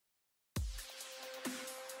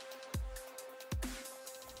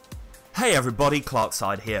Hey everybody,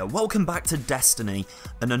 Clarkside here. Welcome back to Destiny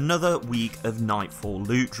and another week of Nightfall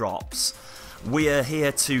loot drops. We are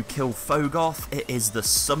here to kill Phogoth. It is the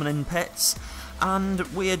summoning pits, and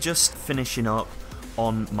we are just finishing up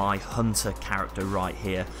on my hunter character right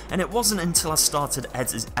here. And it wasn't until I started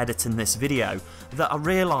editing this video that I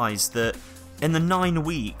realised that in the 9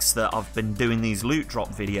 weeks that I've been doing these loot drop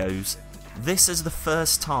videos, this is the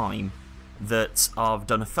first time that I've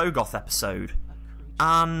done a Phogoth episode.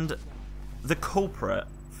 And the culprit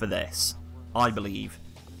for this, I believe,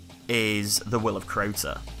 is the Will of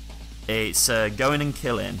Crota. It's going and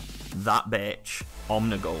killing that bitch,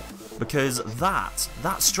 Omnigul, because that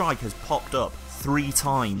strike has popped up 3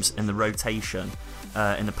 times in the rotation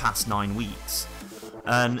in the past 9 weeks.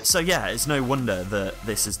 And so yeah, it's no wonder that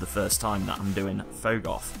this is the first time that I'm doing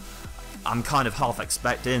Phogoth. I'm kind of half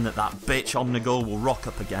expecting that bitch Omnigul will rock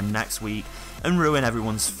up again next week and ruin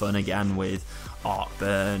everyone's fun again with Arc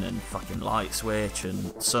Burn and fucking Light Switch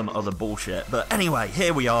and some other bullshit. But anyway,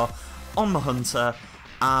 here we are on my hunter,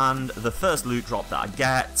 and the first loot drop that I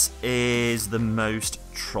get is the most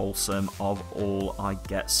trollsome of all. I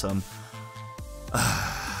get some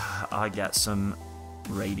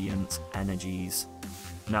radiant energies.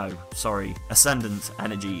 No, sorry, ascendant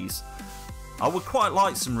energies. I would quite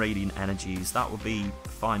like some radiant energies, that would be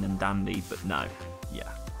fine and dandy, but no,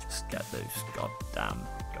 yeah, just get those goddamn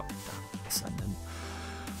ascendant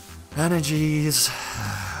energies.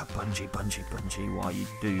 Bungie, why you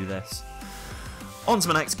do this? On to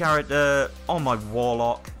my next character, on my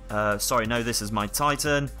Warlock, sorry, no, this is my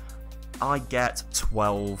Titan. I get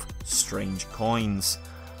 12 strange coins.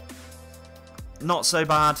 Not so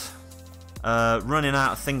bad. Running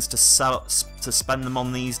out of things to spend them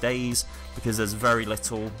on these days, because there's very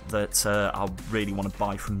little that I really want to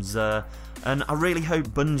buy from Xur, and I really hope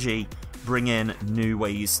Bungie bring in new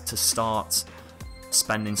ways to start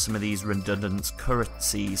spending some of these redundant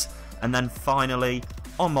currencies. And then finally,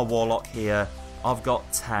 on my Warlock here, I've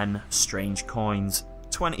got 10 strange coins,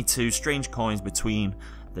 22 strange coins between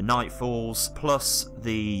the Nightfalls, plus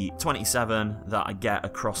the 27 that I get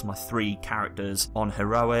across my 3 characters on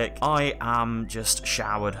Heroic. I am just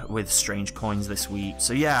showered with strange coins this week,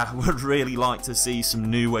 so yeah, I would really like to see some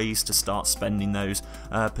new ways to start spending those,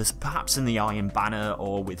 perhaps in the Iron Banner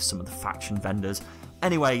or with some of the faction vendors.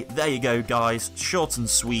 Anyway, there you go guys, short and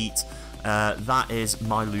sweet. That is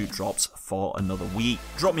my loot drops for another week.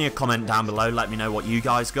 Drop me a comment down below, let me know what you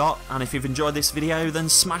guys got, and if you've enjoyed this video, then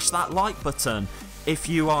smash that like button. If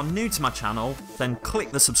you are new to my channel, then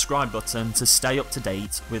click the subscribe button to stay up to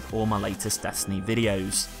date with all my latest Destiny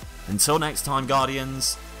videos. Until next time,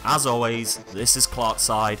 Guardians, as always, this is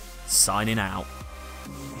Clarkside, signing out.